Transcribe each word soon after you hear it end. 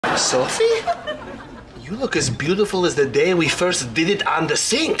Sophie? You look as beautiful as the day we first did it on the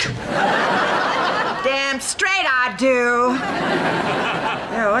sink. Damn straight I do.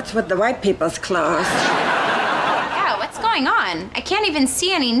 Yeah, what's with the white people's clothes? Yeah, what's going on? I can't even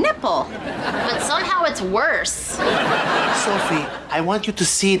see any nipple. But somehow it's worse. Sophie, I want you to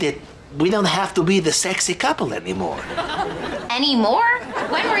see that we don't have to be the sexy couple anymore. Anymore?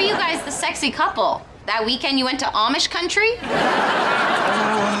 When were you guys the sexy couple? That weekend you went to Amish country?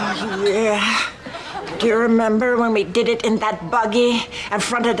 Yeah. Do you remember when we did it in that buggy in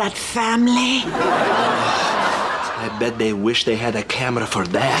front of that family? I bet they wish they had a camera for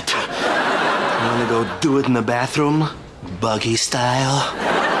that. You wanna go do it in the bathroom? Buggy style?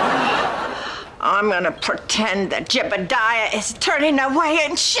 I'm gonna pretend that Jebediah is turning away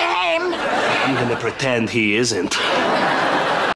in shame. I'm gonna pretend he isn't.